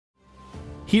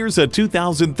Here's a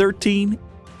 2013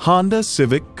 Honda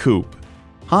Civic Coupe.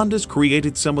 Honda's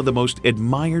created some of the most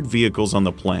admired vehicles on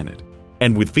the planet.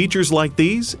 And with features like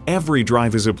these, every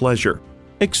drive is a pleasure.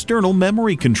 External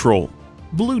memory control,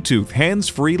 Bluetooth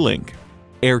hands-free link,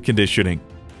 air conditioning,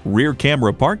 rear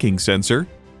camera parking sensor,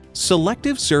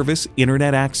 selective service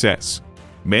internet access,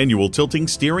 manual tilting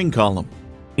steering column,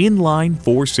 inline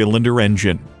 4-cylinder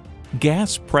engine,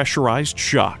 gas pressurized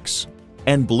shocks,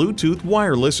 and Bluetooth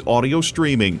wireless audio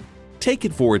streaming. Take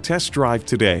it for a test drive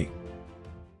today.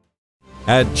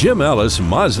 At Jim Ellis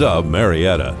Mazda of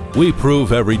Marietta, we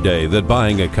prove every day that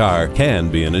buying a car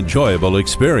can be an enjoyable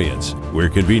experience. We're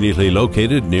conveniently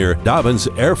located near Dobbins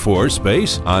Air Force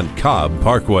Base on Cobb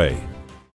Parkway.